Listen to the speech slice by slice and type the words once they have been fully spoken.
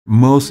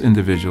Most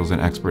individuals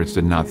and experts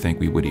did not think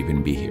we would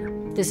even be here.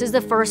 This is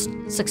the first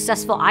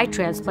successful eye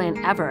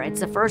transplant ever. It's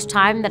the first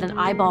time that an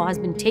eyeball has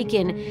been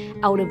taken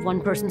out of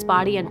one person's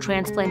body and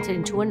transplanted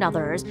into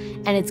another's,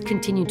 and it's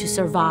continued to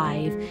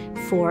survive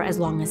for as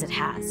long as it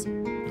has.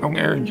 I'm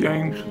Aaron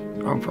James.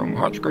 I'm from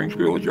Hot Springs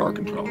Village,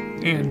 Arkansas.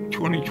 In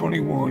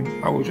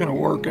 2021, I was in a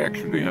work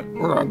accident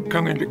where I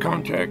come into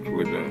contact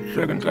with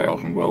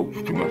 7,000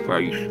 volts to my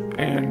face.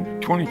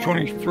 And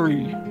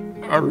 2023,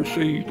 I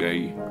received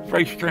a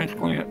face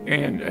transplant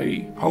and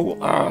a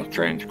whole eye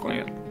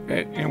transplant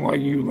at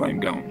NYU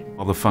Langone.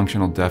 All the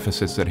functional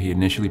deficits that he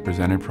initially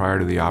presented prior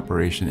to the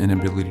operation,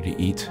 inability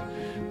to eat,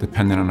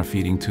 dependent on a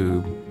feeding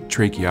tube,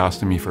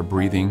 tracheostomy for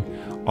breathing,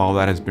 all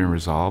that has been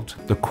resolved.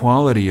 The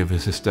quality of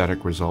his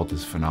aesthetic result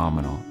is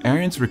phenomenal.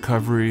 Aaron's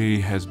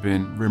recovery has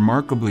been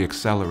remarkably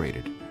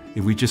accelerated.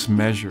 If we just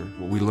measure,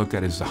 what we look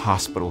at is the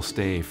hospital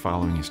stay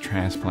following his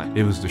transplant.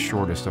 It was the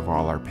shortest of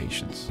all our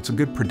patients. It's a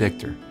good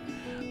predictor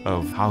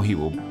of how he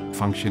will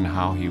function,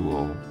 how he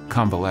will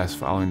convalesce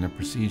following the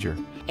procedure.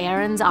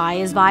 Aaron's eye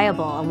is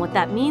viable, and what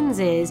that means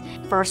is,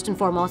 first and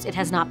foremost, it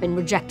has not been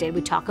rejected.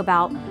 We talk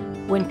about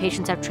when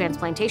patients have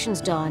transplantations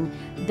done,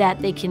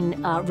 that they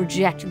can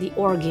reject the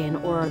organ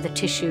or the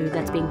tissue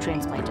that's being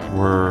transplanted.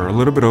 We're a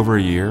little bit over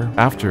a year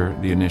after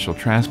the initial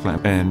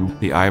transplant, and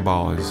the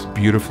eyeball is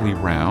beautifully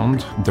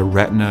round. The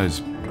retina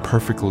is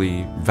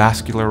perfectly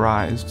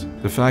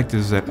vascularized. The fact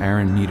is that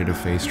Aaron needed a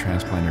face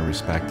transplant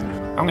irrespective.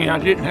 I mean, I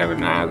didn't have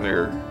an eye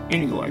there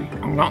anyway.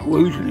 I'm not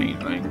losing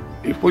anything.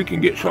 If we can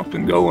get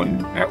something going,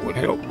 that would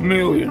help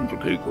millions of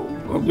people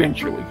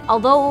eventually.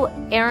 Although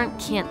Aaron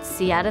can't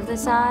see out of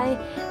this eye,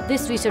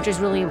 this research is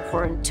really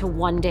important to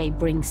one day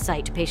bring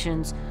sight to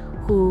patients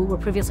who were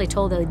previously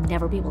told they'd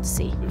never be able to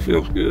see. It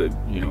feels good,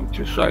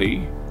 to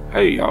say,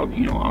 hey, I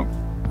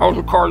was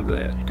a part of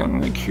that. It kind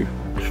of makes you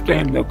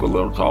stand up a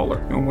little taller.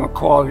 My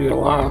quality of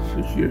life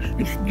is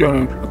it's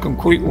done a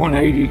complete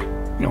 180.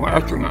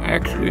 After my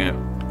accident,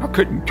 I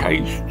couldn't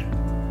taste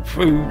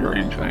food or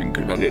anything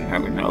because I didn't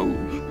have a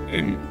nose.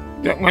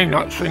 And that may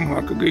not seem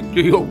like a big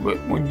deal, but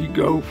when you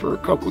go for a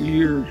couple of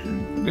years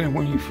and then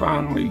when you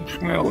finally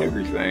smell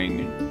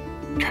everything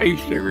and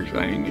taste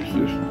everything,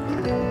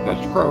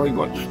 that's probably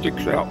what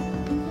sticks out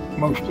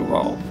most of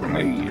all for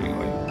me.